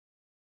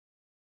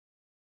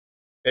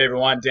Hey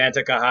everyone, Dan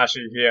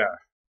Takahashi here.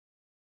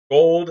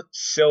 Gold,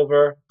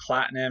 silver,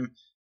 platinum,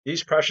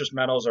 these precious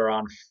metals are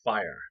on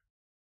fire.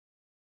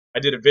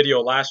 I did a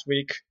video last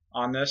week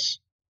on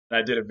this, and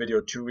I did a video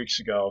 2 weeks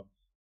ago.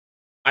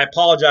 I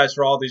apologize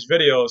for all these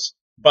videos,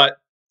 but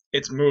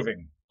it's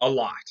moving a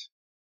lot.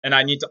 And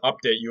I need to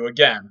update you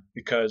again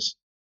because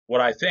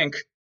what I think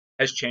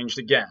has changed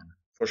again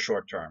for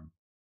short term.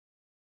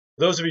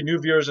 For those of you new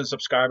viewers and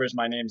subscribers,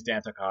 my name is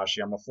Dan Takahashi.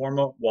 I'm a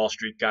former Wall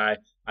Street guy.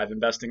 I've been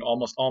investing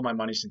almost all my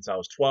money since I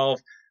was 12,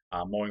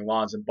 mowing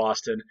lawns in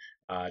Boston.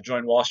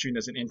 Joined Wall Street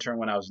as an intern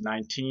when I was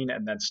 19,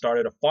 and then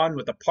started a fund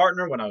with a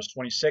partner when I was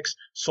 26.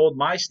 Sold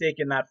my stake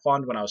in that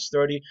fund when I was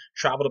 30.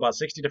 Traveled about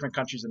 60 different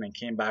countries, and then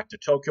came back to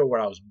Tokyo, where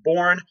I was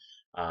born.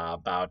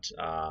 About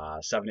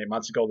 7, 8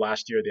 months ago,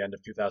 last year, the end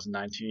of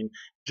 2019.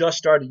 Just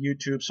started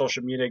YouTube,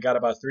 social media, got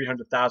about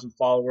 300,000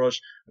 followers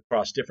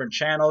across different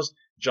channels.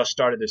 Just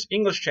started this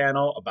English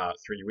channel about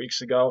 3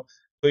 weeks ago.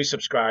 Please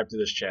subscribe to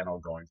this channel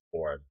going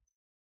forward.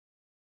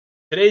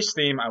 Today's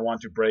theme I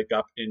want to break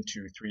up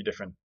into 3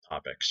 different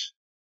topics.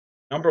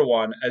 Number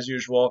one, as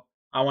usual,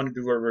 I want to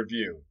do a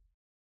review.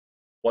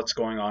 What's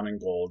going on in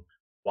gold?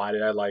 Why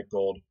did I like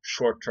gold?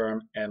 Short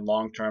term and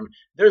long term.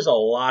 There's a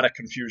lot of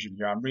confusion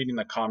here. I'm reading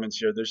the comments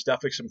here. There's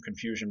definitely some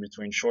confusion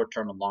between short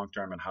term and long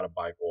term and how to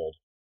buy gold.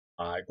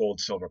 Gold,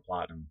 silver,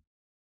 platinum.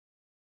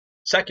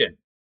 Second,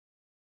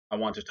 I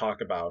want to talk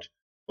about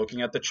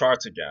looking at the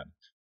charts again.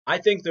 I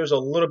think there's a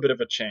little bit of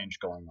a change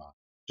going on,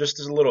 just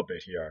a little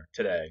bit here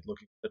today,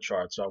 looking at the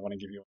chart. So I want to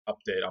give you an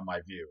update on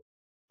my view.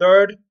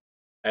 Third,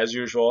 as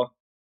usual,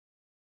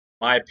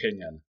 my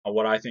opinion on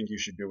what I think you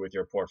should do with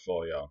your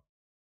portfolio.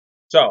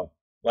 So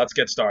let's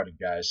get started,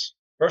 guys.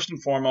 First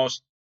and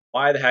foremost,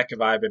 why the heck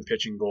have I been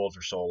pitching gold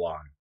for so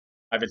long?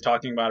 I've been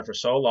talking about it for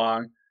so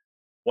long.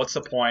 What's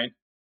the point?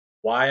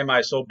 Why am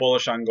I so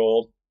bullish on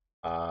gold?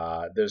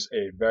 There's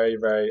a very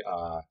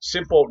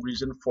simple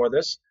reason for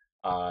this.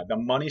 The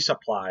money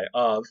supply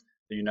of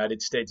the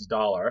United States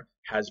dollar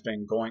has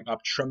been going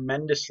up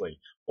tremendously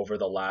over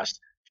the last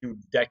few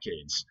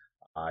decades.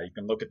 You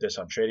can look at this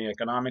on Trading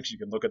Economics. You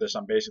can look at this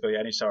on basically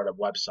any sort of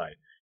website.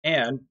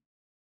 And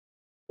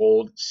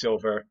gold,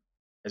 silver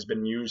has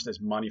been used as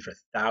money for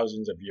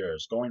thousands of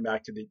years, going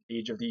back to the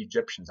age of the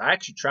Egyptians. I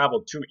actually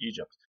traveled to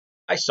Egypt.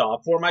 I saw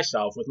for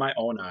myself with my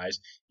own eyes,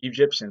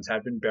 Egyptians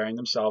have been burying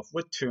themselves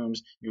with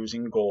tombs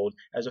using gold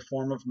as a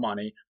form of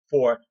money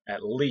for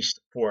at least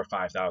 4,000 or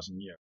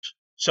 5,000 years.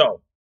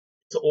 So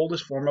it's the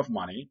oldest form of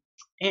money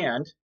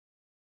and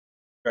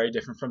very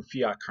different from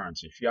fiat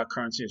currency. Fiat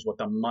currency is what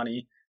the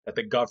money that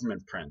the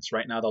government prints.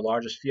 Right now, the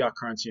largest fiat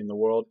currency in the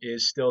world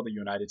is still the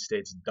United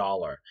States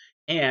dollar.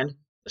 And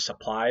the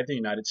supply of the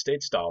United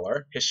States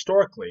dollar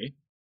historically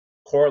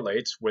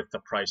correlates with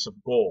the price of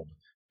gold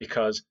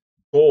because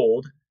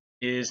gold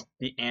is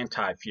the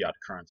anti-fiat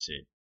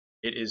currency.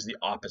 It is the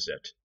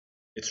opposite.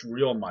 It's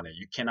real money.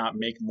 You cannot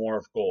make more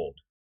of gold.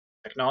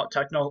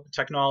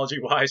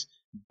 Technology-wise,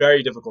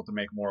 very difficult to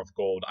make more of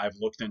gold. I've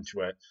looked into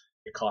it.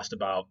 It cost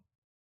about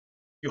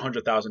a few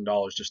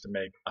 $100,000 just to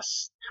make a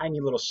tiny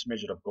little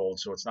smidget of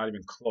gold, so it's not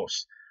even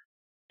close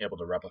able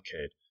to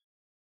replicate.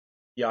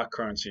 Fiat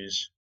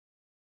currencies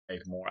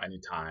make more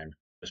anytime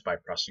just by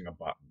pressing a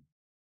button.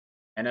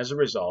 And as a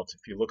result,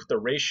 if you look at the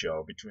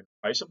ratio between the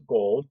price of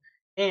gold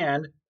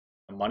and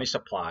the money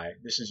supply,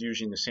 this is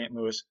using the St.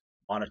 Louis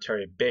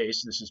monetary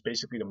base. This is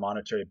basically the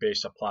monetary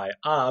base supply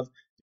of the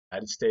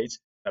United States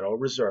Federal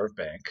Reserve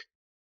Bank.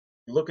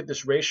 You look at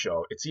this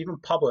ratio, it's even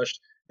published.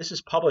 This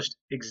is published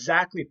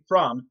exactly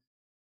from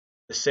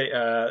the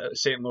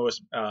St.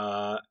 Louis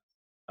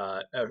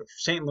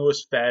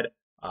Fed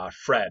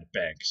Fred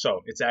Bank.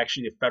 So it's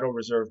actually the Federal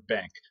Reserve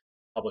Bank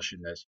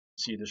publishing this.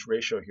 See this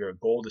ratio here,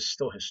 gold is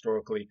still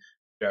historically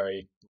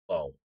very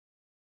low.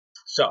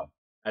 So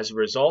as a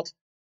result,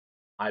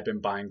 I've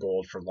been buying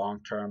gold for long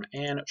term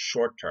and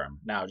short term.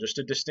 Now, just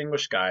to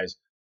distinguish, guys,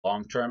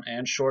 long term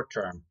and short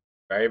term,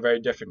 very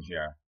different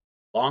here.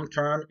 Long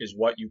term is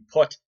what you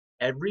put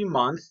every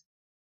month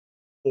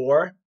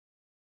for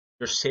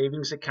your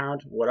savings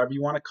account, whatever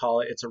you want to call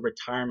it. It's a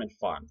retirement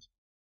fund.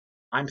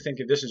 I'm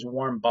thinking this is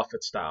Warren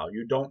Buffett style.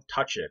 You don't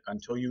touch it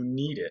until you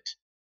need it.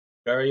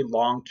 Very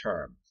long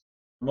term.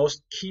 The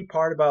most key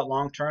part about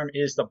long term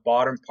is the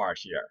bottom part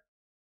here.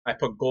 I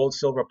put gold,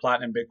 silver,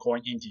 platinum,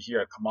 Bitcoin into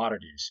here,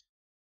 commodities.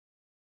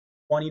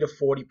 20 to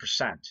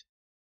 40%.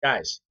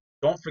 Guys,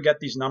 don't forget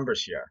these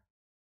numbers here.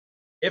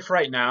 If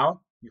right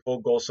now you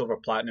hold gold, silver,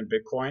 platinum,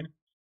 Bitcoin,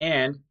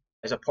 and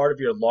as a part of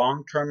your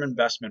long-term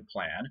investment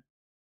plan,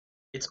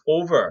 it's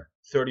over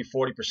 30,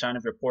 40%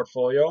 of your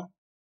portfolio,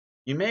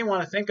 you may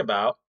want to think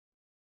about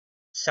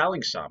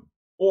selling some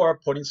or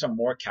putting some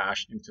more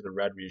cash into the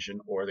red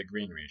region or the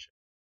green region.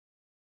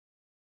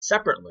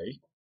 Separately,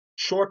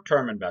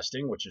 short-term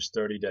investing, which is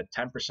 30 to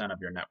 10%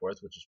 of your net worth,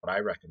 which is what I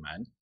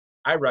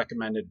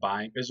recommended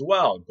buying as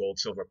well gold,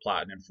 silver,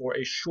 platinum for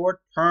a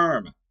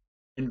short-term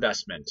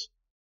investment.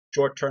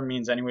 Short-term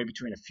means anywhere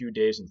between a few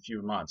days and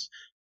few months.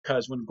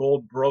 Because when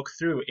gold broke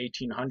through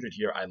 1800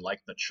 here, I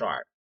liked the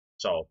chart.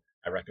 So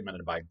I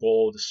recommended buy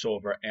gold,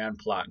 silver, and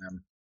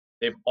platinum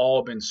they've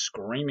all been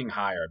screaming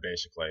higher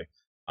basically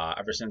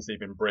ever since they've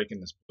been breaking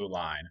this blue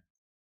line.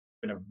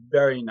 Been a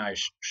very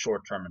nice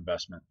short-term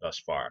investment thus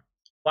far.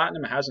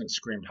 Platinum hasn't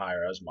screamed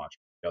higher as much as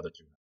the other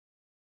two.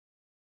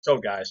 So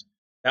guys,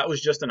 that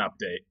was just an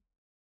update.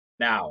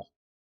 Now,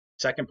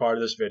 second part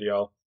of this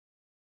video,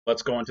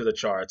 let's go into the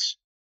charts.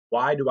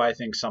 Why do I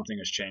think something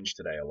has changed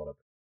today a little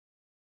bit?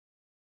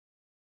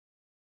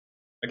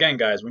 Again,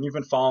 guys, when you've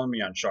been following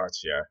me on charts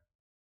here,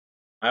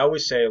 I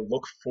always say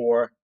look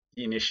for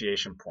the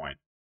initiation point.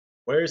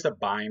 Where is the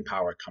buying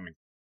power coming from?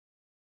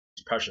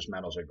 These precious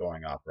metals are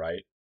going up,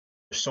 right?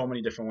 There's so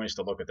many different ways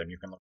to look at them. You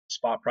can look at the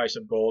spot price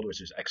of gold,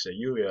 which is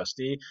XAU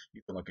USD.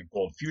 You can look at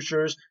gold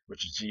futures,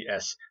 which is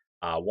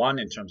GS1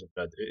 in terms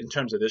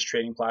of this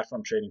trading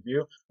platform,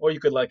 TradingView, or you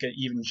could look at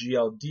even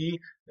GLD,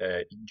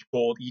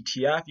 gold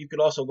ETF. You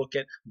could also look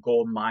at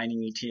gold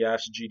mining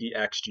ETFs,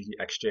 GDX,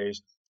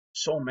 GDXJs.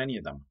 So many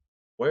of them.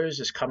 Where is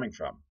this coming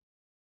from?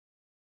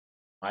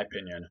 In my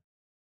opinion,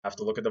 I have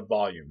to look at the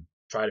volume,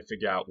 try to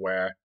figure out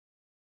where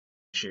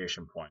the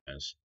initiation point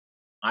is.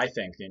 I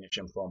think the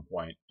initiation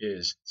point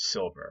is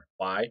silver.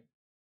 Why?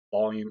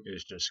 Volume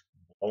is just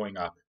blowing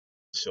up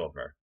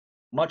silver.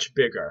 Much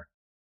bigger.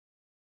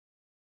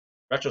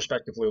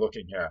 Retrospectively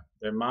looking here,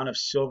 the amount of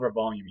silver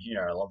volume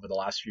here over the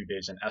last few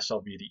days in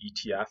SLV,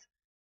 the ETF,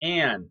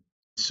 and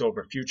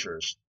silver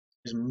futures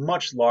is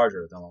much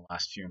larger than the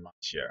last few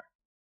months here.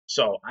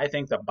 So I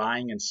think the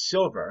buying in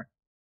silver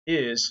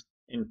is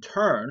in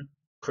turn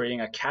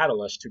creating a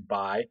catalyst to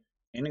buy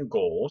in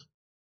gold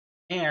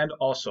and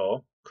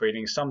also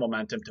creating some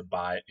momentum to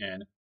buy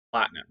in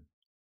platinum.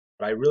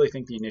 But I really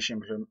think the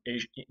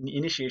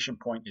initiation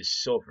point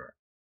is silver.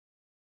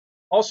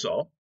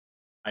 Also,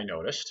 I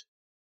noticed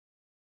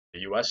the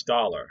US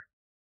dollar.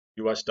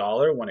 US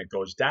dollar, when it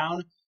goes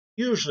down,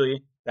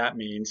 usually that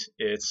means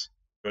it's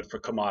good for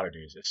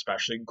commodities,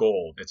 especially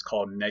gold. It's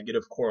called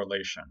negative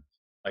correlation.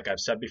 Like I've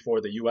said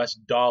before, the US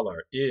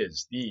dollar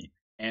is the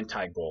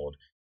anti-gold.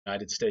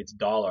 United States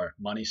dollar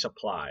money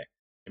supply.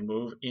 They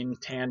move in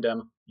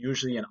tandem,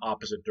 usually in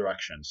opposite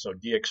directions. So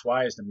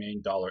DXY is the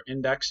main dollar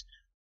index,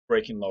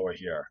 breaking lower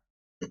here.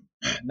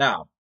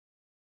 Now,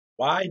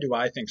 why do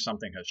I think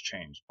something has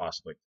changed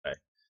possibly today?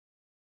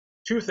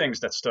 Two things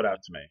that stood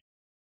out to me.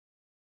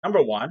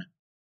 Number one,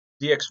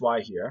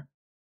 DXY here.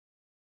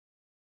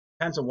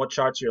 Depends on what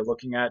charts you're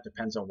looking at,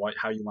 depends on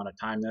how you want to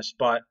time this,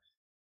 but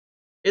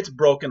it's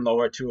broken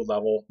lower to a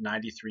level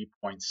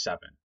 93.7.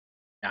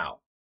 Now,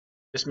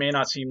 this may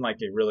not seem like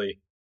a really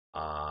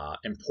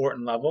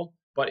important level,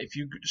 but if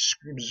you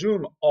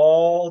zoom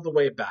all the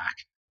way back,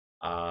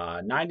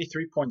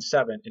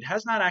 93.7, it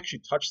has not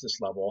actually touched this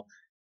level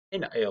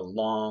in a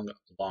long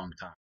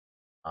time.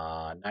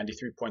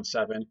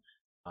 93.7,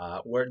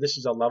 where this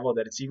is a level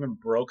that it's even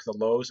broke the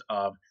lows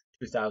of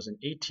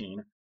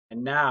 2018,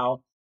 and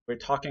now we're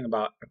talking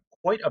about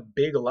quite a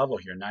big level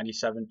here,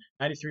 93.7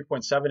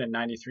 and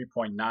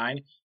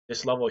 93.9.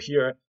 This level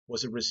here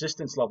was a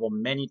resistance level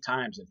many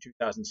times in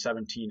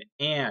 2017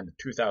 and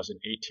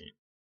 2018.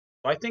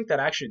 So I think that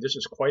actually this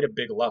is quite a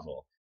big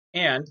level.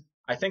 And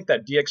I think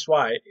that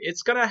DXY,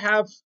 it's going to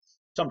have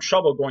some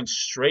trouble going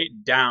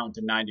straight down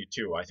to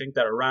 92. I think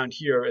that around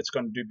here, it's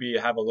going to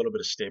have a little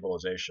bit of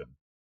stabilization.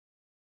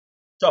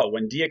 So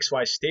when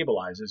DXY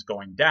stabilizes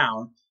going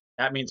down,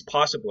 that means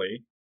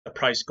possibly the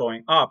price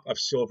going up of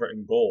silver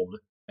and gold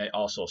may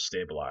also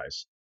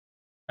stabilize.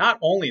 Not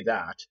only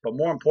that, but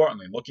more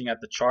importantly, looking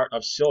at the chart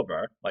of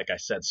silver, like I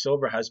said,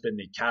 silver has been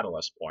the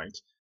catalyst point.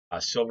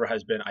 Silver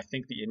has been, I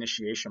think, the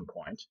initiation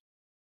point.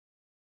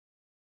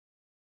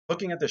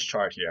 Looking at this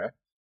chart here,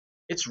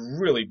 it's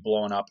really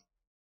blown up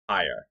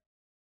higher.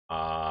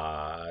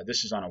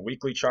 This is on a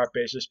weekly chart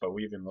basis, but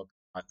we even look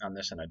on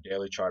this on a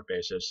daily chart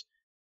basis.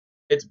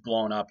 It's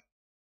blown up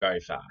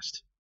very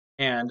fast.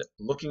 And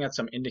looking at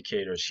some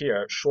indicators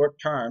here, short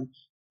term,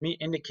 may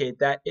indicate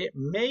that it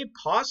may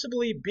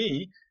possibly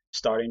be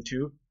starting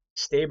to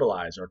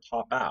stabilize or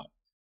top out,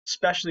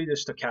 especially the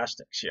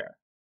stochastics here.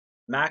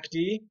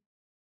 MACD,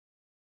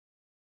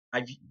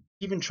 I've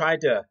even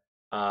tried to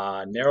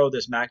narrow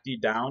this MACD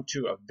down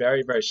to a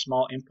very, very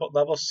small input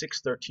level,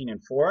 6, 13,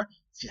 and 4.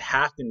 It's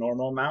half the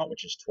normal amount,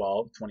 which is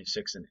 12,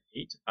 26, and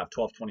 8,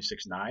 12,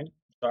 26, 9,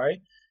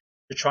 sorry.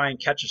 To try and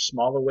catch a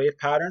smaller wave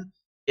pattern,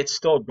 it's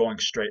still going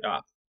straight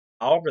up.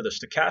 However, the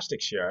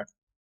stochastics here,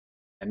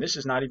 and this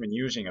is not even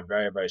using a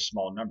very, very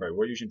small number.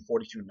 We're using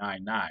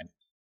 42.99.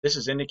 This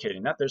is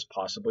indicating that there's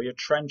possibly a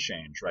trend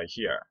change right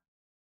here.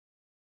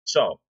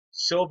 So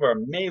silver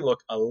may look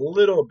a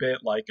little bit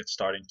like it's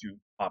starting to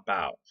pop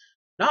out.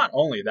 Not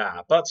only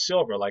that, but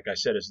silver, like I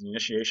said, is the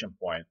initiation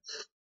point.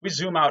 We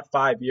zoom out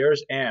 5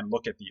 years and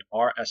look at the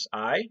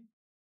RSI.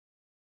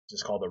 This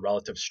is called the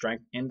Relative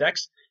Strength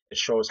Index. It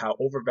shows how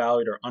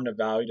overvalued or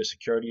undervalued a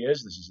security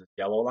is. This is the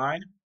yellow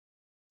line.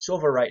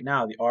 Silver right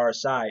now, the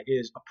RSI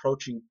is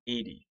approaching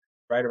 80,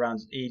 right around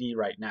 80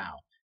 right now.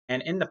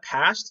 And in the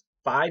past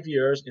 5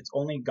 years, it's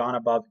only gone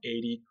above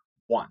 80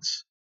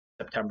 once,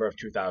 September of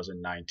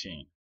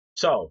 2019.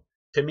 So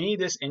To me,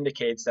 this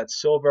indicates that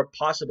silver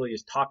possibly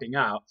is topping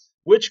out,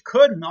 which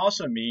could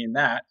also mean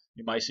that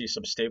you might see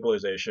some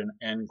stabilization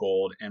in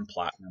gold and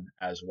platinum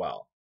as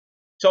well.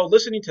 So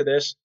listening to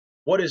this,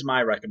 what is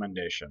my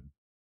recommendation?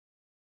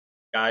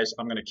 Guys,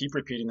 I'm going to keep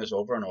repeating this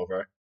over and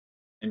over.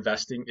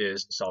 Investing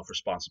is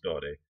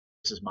self-responsibility.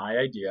 This is my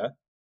idea.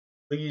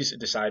 Please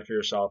decide for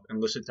yourself and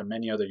listen to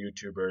many other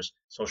YouTubers,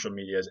 social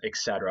medias,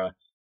 etc.,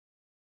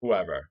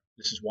 whoever.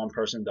 This is one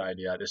person's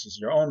idea. This is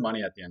your own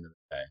money at the end of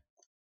the day.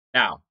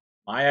 Now,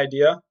 my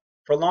idea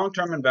for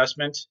long-term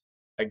investment,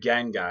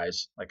 again,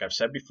 guys, like I've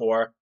said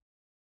before,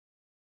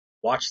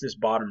 watch this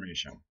bottom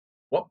region.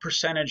 What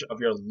percentage of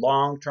your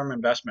long-term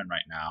investment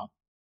right now,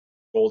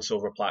 gold,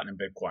 silver, platinum,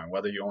 Bitcoin,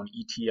 whether you own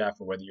ETF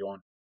or whether you own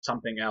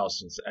something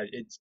else,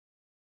 it's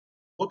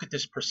look at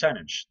this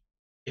percentage.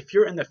 If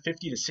you're in the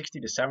 50 to 60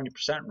 to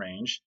 70%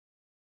 range,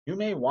 you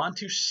may want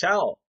to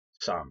sell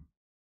some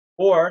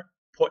or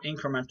put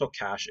incremental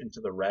cash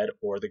into the red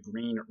or the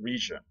green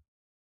region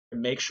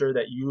and make sure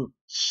that you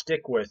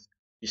stick with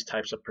these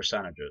types of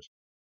percentages.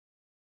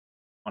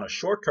 On a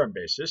short-term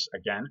basis,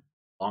 again,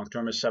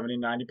 long-term is 70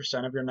 to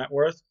 90% of your net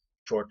worth,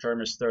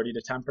 short-term is 30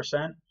 to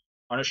 10%.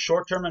 On a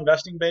short-term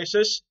investing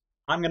basis,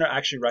 I'm going to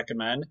actually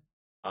recommend,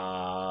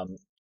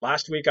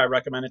 last week I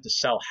recommended to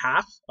sell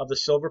half of the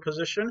silver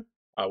position,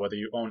 whether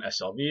you own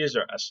SLVs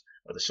or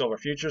the silver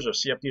futures or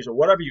CFDs or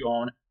whatever you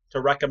own,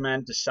 to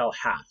recommend to sell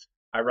half.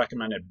 I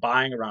recommended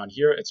buying around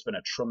here. It's been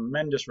a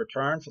tremendous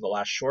return for the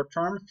last short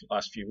term,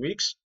 last few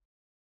weeks.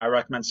 I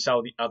recommend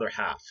sell the other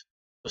half.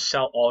 So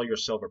sell all your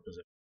silver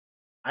position.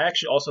 I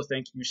actually also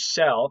think you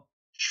sell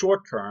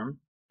short term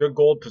your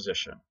gold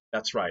position.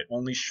 That's right,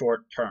 only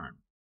short term.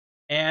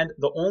 And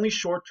the only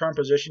short term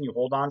position you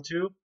hold on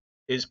to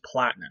is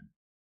platinum.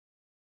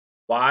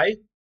 Why?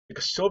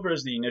 Because silver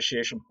is the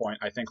initiation point,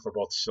 I think, for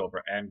both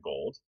silver and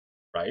gold,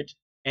 right?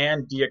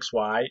 And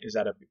DXY is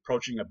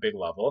approaching a big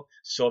level.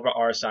 Silver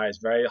RSI is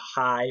very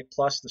high,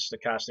 plus the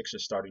stochastics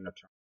is starting to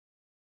turn.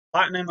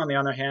 Platinum, on the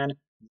other hand,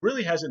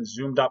 really hasn't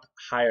zoomed up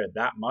higher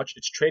that much.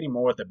 It's trading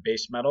more with the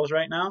base metals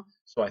right now,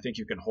 so I think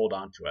you can hold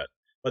on to it.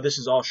 But this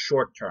is all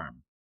short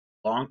term.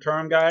 Long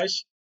term,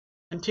 guys,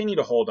 continue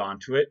to hold on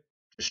to it.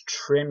 Just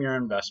trim your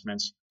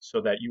investments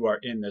so that you are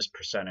in this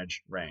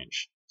percentage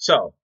range.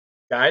 So,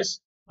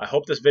 guys, I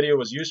hope this video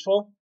was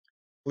useful.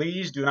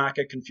 Please do not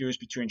get confused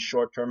between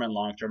short-term and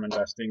long-term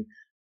investing.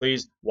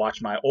 Please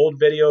watch my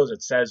old videos.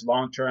 It says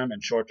long-term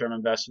and short-term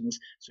investments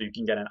so you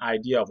can get an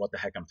idea of what the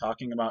heck I'm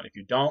talking about. If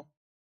you don't,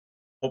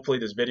 hopefully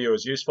this video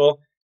is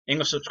useful.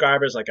 English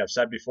subscribers, like I've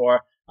said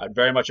before, I'd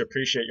very much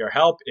appreciate your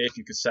help if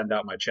you could send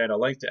out my channel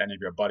link to any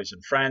of your buddies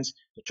and friends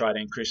to try to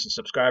increase the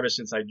subscribers.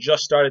 Since I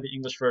just started the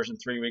English version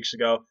 3 weeks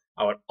ago,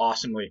 I would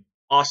awesomely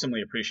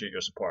appreciate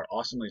your support.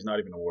 Awesomely is not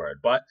even a word,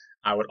 but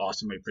I would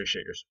awesomely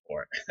appreciate your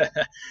support.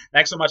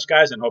 Thanks so much,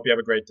 guys, and hope you have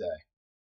a great day.